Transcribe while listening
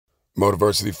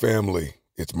Motiversity family,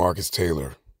 it's Marcus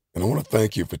Taylor, and I want to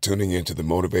thank you for tuning into the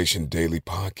Motivation Daily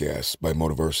Podcast by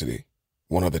Motiversity,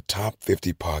 one of the top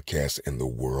 50 podcasts in the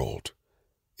world.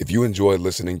 If you enjoy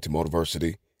listening to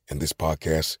Motiversity and this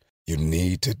podcast, you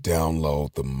need to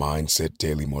download the Mindset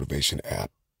Daily Motivation app.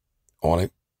 On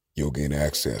it, you'll gain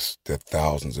access to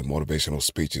thousands of motivational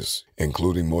speeches,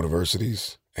 including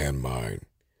Motiversity's and mine.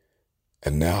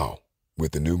 And now,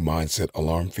 with the new Mindset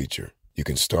Alarm feature, you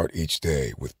can start each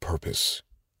day with purpose,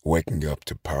 waking up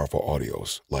to powerful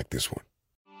audios like this one.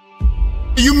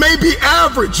 You may be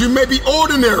average, you may be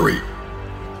ordinary,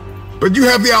 but you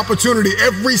have the opportunity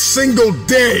every single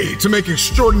day to make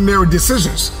extraordinary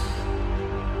decisions.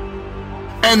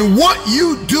 And what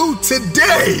you do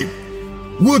today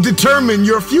will determine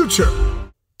your future.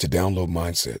 To download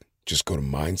Mindset, just go to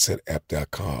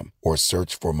mindsetapp.com or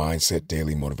search for Mindset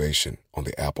Daily Motivation on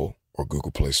the Apple or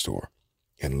Google Play Store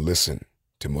and listen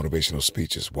to motivational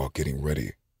speeches while getting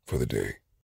ready for the day.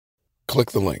 Click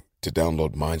the link to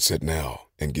download Mindset now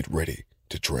and get ready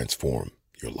to transform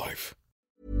your life.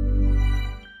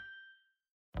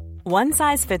 One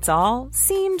size fits all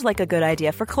seemed like a good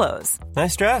idea for clothes.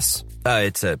 Nice dress.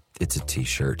 It's a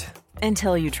t-shirt.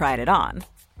 Until you tried it on.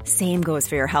 Same goes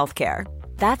for your healthcare.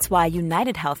 That's why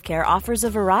United Healthcare offers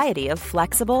a variety of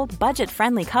flexible,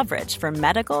 budget-friendly coverage for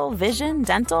medical, vision,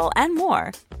 dental, and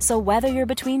more. So whether you're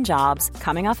between jobs,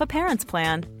 coming off a parent's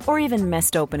plan, or even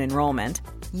missed open enrollment,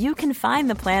 you can find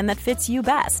the plan that fits you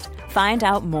best. Find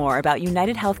out more about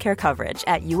United Healthcare coverage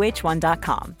at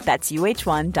uh1.com. That's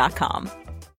uh1.com.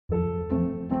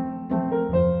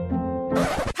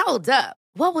 Hold up.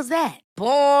 What was that?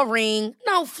 Boring.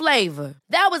 No flavor.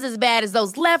 That was as bad as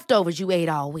those leftovers you ate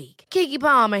all week. Keke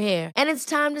Palmer here, and it's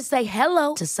time to say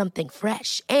hello to something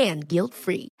fresh and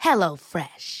guilt-free. Hello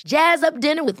Fresh. Jazz up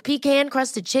dinner with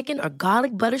pecan-crusted chicken or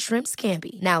garlic butter shrimp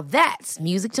scampi. Now that's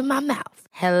music to my mouth.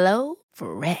 Hello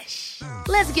Fresh.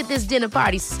 Let's get this dinner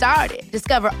party started.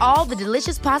 Discover all the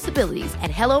delicious possibilities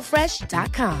at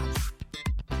hellofresh.com.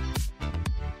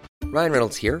 Ryan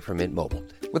Reynolds here from Mint Mobile.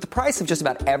 With the price of just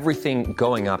about everything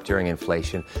going up during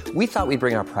inflation, we thought we'd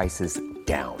bring our prices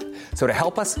down. So to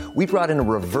help us, we brought in a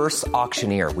reverse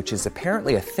auctioneer, which is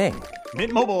apparently a thing.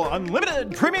 Mint Mobile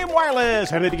Unlimited Premium Wireless.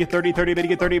 How to get 30, 30, bit to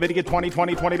get 30, bit to get 20,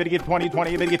 20, 20, bit to get 20,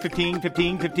 20, bit to get 15,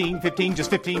 15, 15, 15,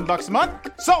 just $15 a month?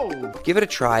 Sold! Give it a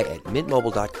try at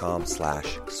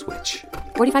mintmobile.com/switch.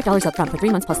 $45 up front for 3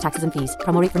 months plus taxes and fees.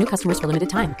 Promo rate for new customers for limited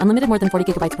time. Unlimited more than 40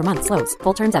 gigabytes per month. Slows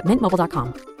full terms at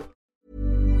mintmobile.com.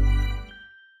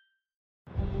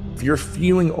 If you're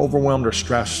feeling overwhelmed or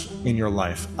stressed in your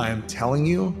life, I am telling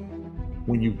you,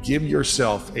 when you give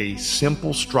yourself a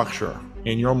simple structure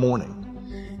in your morning,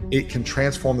 it can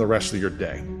transform the rest of your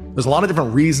day. There's a lot of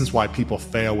different reasons why people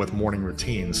fail with morning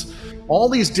routines. All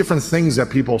these different things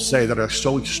that people say that are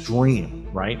so extreme,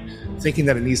 right? Thinking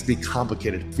that it needs to be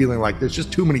complicated, feeling like there's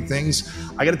just too many things.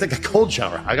 I gotta take a cold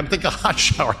shower. I gotta take a hot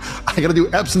shower. I gotta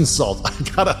do Epsom salt. I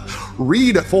gotta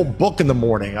read a full book in the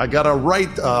morning. I gotta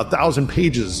write 1,000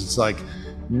 pages. It's like,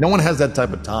 no one has that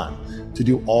type of time to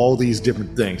do all these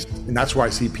different things. And that's where I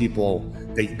see people,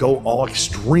 they go all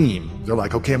extreme. They're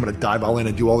like, okay, I'm gonna dive all in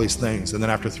and do all these things. And then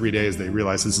after 3 days, they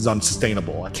realize this is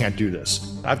unsustainable. I can't do this.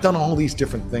 I've done all these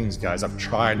different things, guys. I've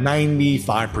tried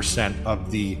 95%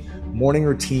 of the morning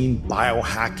routine,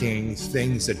 biohacking,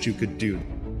 things that you could do.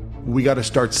 We gotta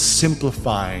start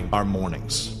simplifying our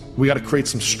mornings. We gotta create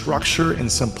some structure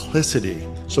and simplicity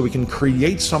so we can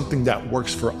create something that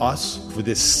works for us, for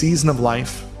this season of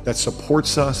life, that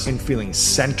supports us in feeling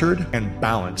centered and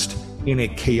balanced in a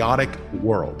chaotic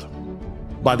world.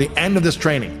 By the end of this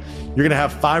training, you're gonna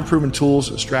have 5 proven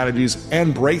tools, strategies,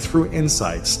 and breakthrough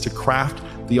insights to craft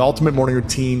the ultimate morning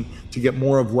routine to get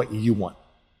more of what you want.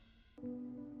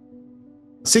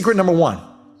 Secret number 1,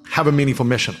 have a meaningful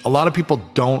mission. A lot of people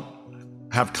don't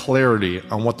have clarity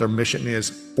on what their mission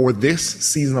is for this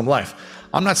season of life.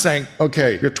 I'm not saying,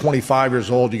 okay, you're 25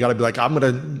 years old, you gotta be like, I'm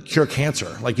gonna cure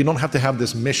cancer. Like, you don't have to have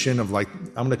this mission of like,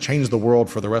 I'm gonna change the world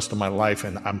for the rest of my life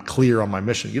and I'm clear on my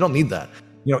mission. You don't need that.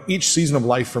 You know, each season of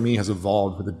life for me has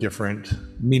evolved with a different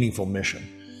meaningful mission.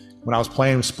 When I was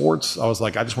playing sports, I was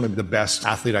like, I just want to be the best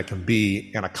athlete I can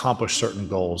be and accomplish certain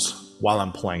goals while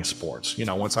I'm playing sports. You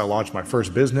know, once I launched my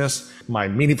first business, my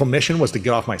meaningful mission was to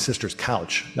get off my sister's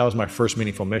couch. That was my first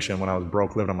meaningful mission when I was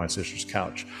broke, living on my sister's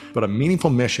couch. But a meaningful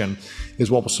mission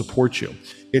is what will support you.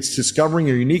 It's discovering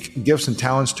your unique gifts and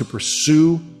talents to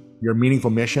pursue your meaningful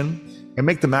mission and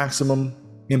make the maximum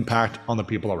impact on the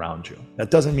people around you. That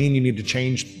doesn't mean you need to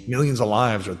change millions of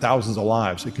lives or thousands of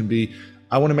lives. It can be,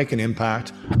 I want to make an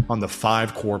impact on the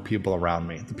 5 core people around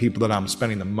me, the people that I'm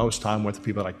spending the most time with, the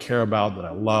people that I care about, that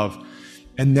I love.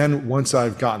 And then once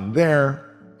I've gotten there,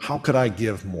 how could I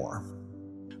give more?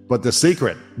 But the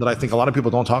secret that I think a lot of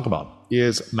people don't talk about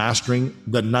is mastering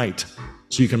the night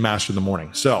so you can master the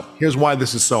morning. So here's why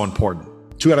this is so important.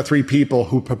 2 out of 3 people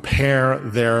who prepare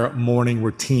their morning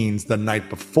routines the night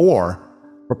before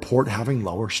report having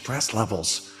lower stress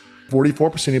levels.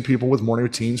 44% of people with morning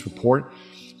routines report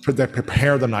that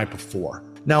prepare the night before.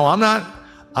 Now, I'm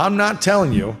not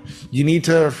telling you need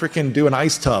to freaking do an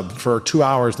ice tub for 2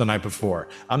 hours the night before.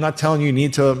 I'm not telling you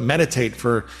need to meditate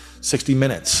for 60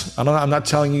 minutes. I'm not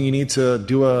telling you need to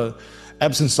do a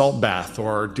Epsom salt bath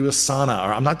or do a sauna,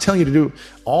 or I'm not telling you to do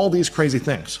all these crazy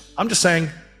things. I'm just saying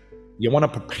you want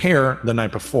to prepare the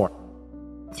night before.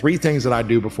 3 things that I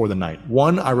do before the night.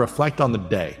 1, I reflect on the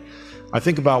day. I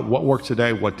think about what worked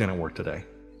today, what didn't work today.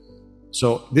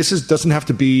 So this doesn't have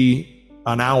to be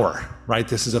an hour, right?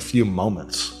 This is a few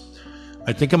moments.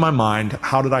 I think in my mind,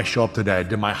 how did I show up today?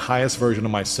 Did my highest version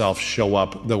of myself show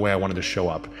up the way I wanted to show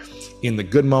up? In the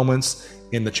good moments,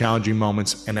 in the challenging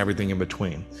moments, and everything in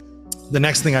between. The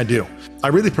next thing I do, I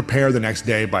really prepare the next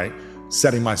day by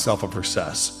setting myself up for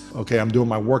success. Okay, I'm doing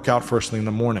my workout first thing in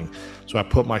the morning. So I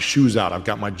put my shoes out. I've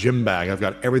got my gym bag. I've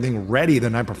got everything ready the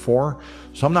night before.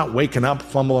 So I'm not waking up,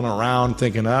 fumbling around,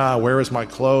 thinking, where is my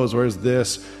clothes? Where's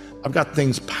this? I've got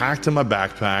things packed in my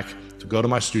backpack to go to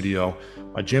my studio,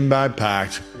 my gym bag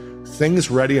packed,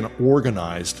 things ready and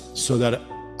organized so that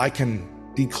I can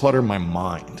declutter my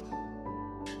mind.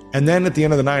 And then at the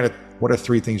end of the night, what are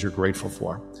 3 things you're grateful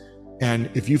for? And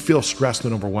if you feel stressed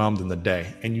and overwhelmed in the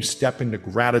day and you step into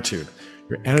gratitude,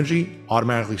 your energy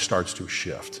automatically starts to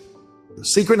shift.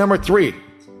 Secret number 3,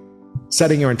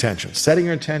 setting your intentions. Setting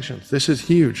your intentions. This is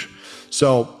huge.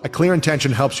 So a clear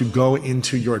intention helps you go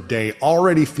into your day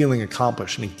already feeling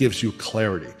accomplished, and it gives you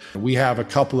clarity. We have a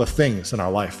couple of things in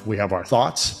our life. We have our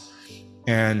thoughts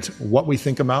and what we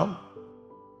think about,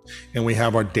 and we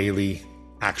have our daily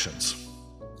actions.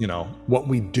 What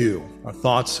we do, our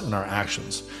thoughts and our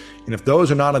actions. And if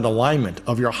those are not in alignment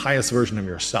of your highest version of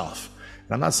yourself,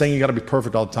 and I'm not saying you got to be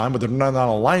perfect all the time, but they're not in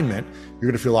alignment, you're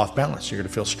going to feel off balance. You're going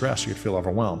to feel stressed. You're going to feel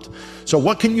overwhelmed. So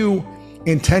what can you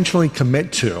intentionally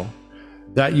commit to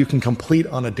that you can complete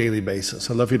on a daily basis?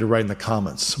 I'd love you to write in the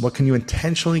comments. What can you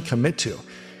intentionally commit to?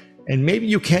 And maybe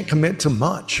you can't commit to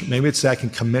much. Maybe it's that I can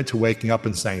commit to waking up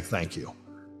and saying thank you.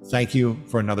 Thank you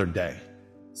for another day.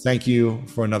 Thank you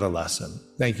for another lesson.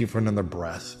 Thank you for another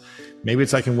breath. Maybe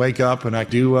it's I can wake up and I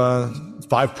do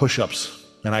 5 push-ups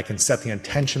and I can set the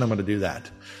intention I'm going to do that.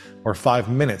 Or 5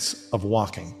 minutes of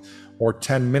walking. Or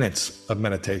 10 minutes of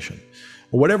meditation.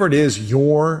 Whatever it is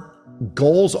your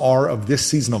goals are of this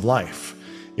season of life.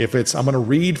 If it's I'm going to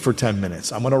read for 10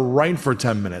 minutes, I'm going to write for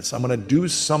 10 minutes, I'm going to do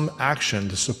some action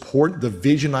to support the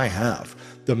vision I have,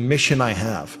 the mission I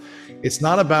have. It's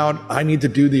not about I need to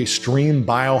do the extreme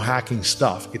biohacking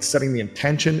stuff. It's setting the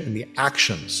intention and the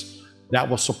actions that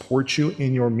will support you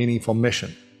in your meaningful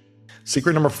mission.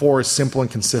 Secret number 4 is simple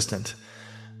and consistent.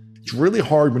 It's really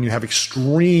hard when you have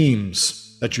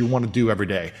extremes that you want to do every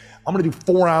day. I'm going to do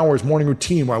 4 hours morning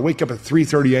routine where I wake up at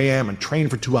 3:30 a.m. and train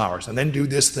for 2 hours and then do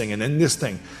this thing and then this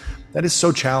thing. That is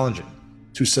so challenging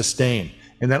to sustain.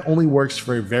 And that only works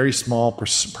for a very small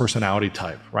personality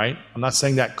type, right? I'm not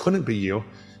saying that couldn't be you,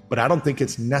 but I don't think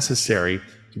it's necessary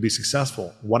to be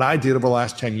successful. What I did over the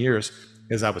last 10 years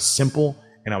is I was simple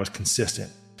and I was consistent.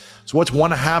 So what's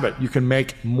one habit you can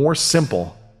make more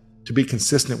simple to be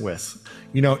consistent with?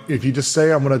 If you just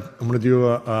say, I'm gonna do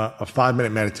a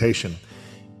 5-minute meditation,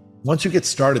 once you get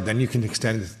started, then you can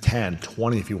extend it to 10,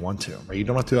 20 if you want to, right? You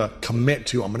don't have to commit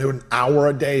to, I'm gonna do an hour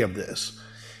a day of this.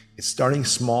 It's starting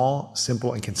small,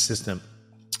 simple, and consistent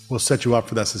will set you up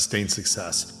for that sustained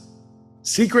success.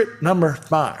 Secret number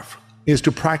 5 is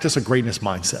to practice a greatness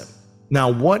mindset.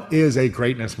 Now, what is a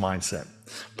greatness mindset?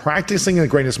 Practicing a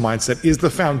greatness mindset is the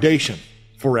foundation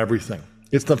for everything.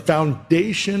 It's the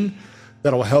foundation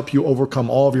that will help you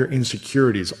overcome all of your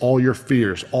insecurities, all your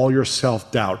fears, all your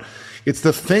self-doubt. It's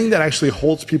the thing that actually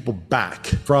holds people back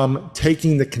from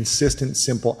taking the consistent,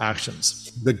 simple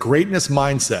actions. The greatness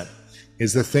mindset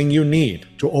is the thing you need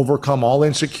to overcome all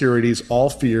insecurities, all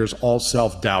fears, all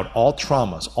self-doubt, all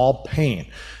traumas, all pain,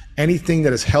 anything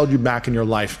that has held you back in your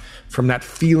life from that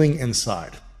feeling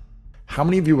inside. How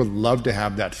many of you would love to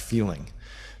have that feeling?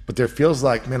 But there feels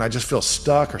like, man, I just feel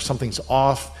stuck or something's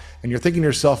off. And you're thinking to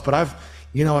yourself, but I've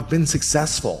been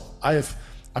successful. I've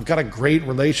got a great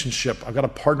relationship. I've got a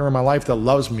partner in my life that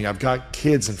loves me. I've got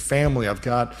kids and family. I've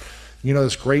got,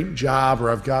 this great job, or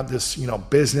I've got this,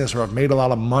 business, or I've made a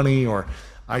lot of money, or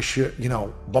I should,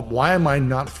 but why am I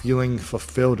not feeling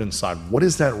fulfilled inside? What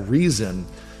is that reason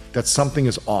that something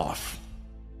is off?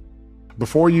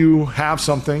 before you have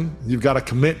something, you've got to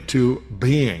commit to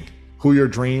being who your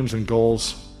dreams and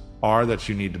goals are that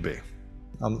you need to be.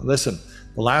 Listen,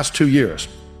 the last 2 years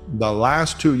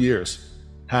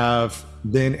have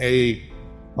been a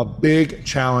big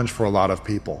challenge for a lot of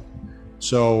people.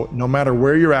 So no matter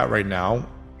where you're at right now,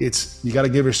 you got to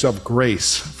give yourself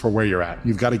grace for where you're at.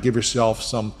 You've got to give yourself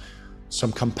some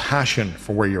compassion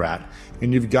for where you're at.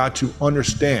 And you've got to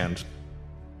understand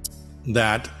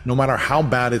that no matter how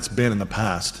bad it's been in the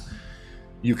past,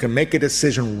 you can make a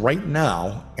decision right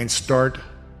now and start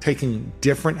taking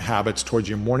different habits towards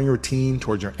your morning routine,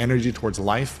 towards your energy, towards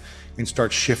life, and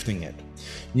start shifting it.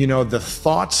 You know, the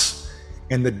thoughts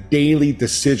and the daily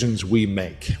decisions we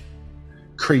make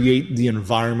create the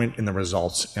environment and the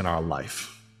results in our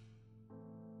life.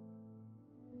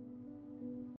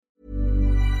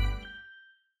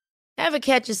 Ever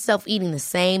catch yourself eating the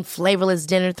same flavorless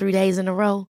dinner 3 days in a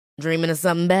row? Dreaming of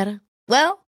something better?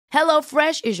 Well,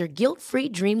 HelloFresh is your guilt-free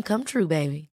dream come true,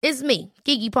 baby. It's me,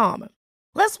 Keke Palmer.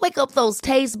 Let's wake up those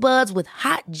taste buds with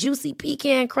hot, juicy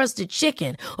pecan-crusted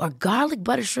chicken or garlic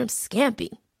butter shrimp scampi.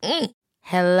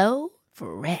 Hello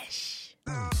Fresh.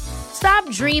 Stop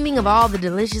dreaming of all the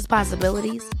delicious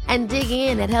possibilities and dig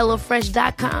in at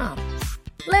HelloFresh.com.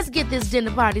 Let's get this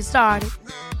dinner party started.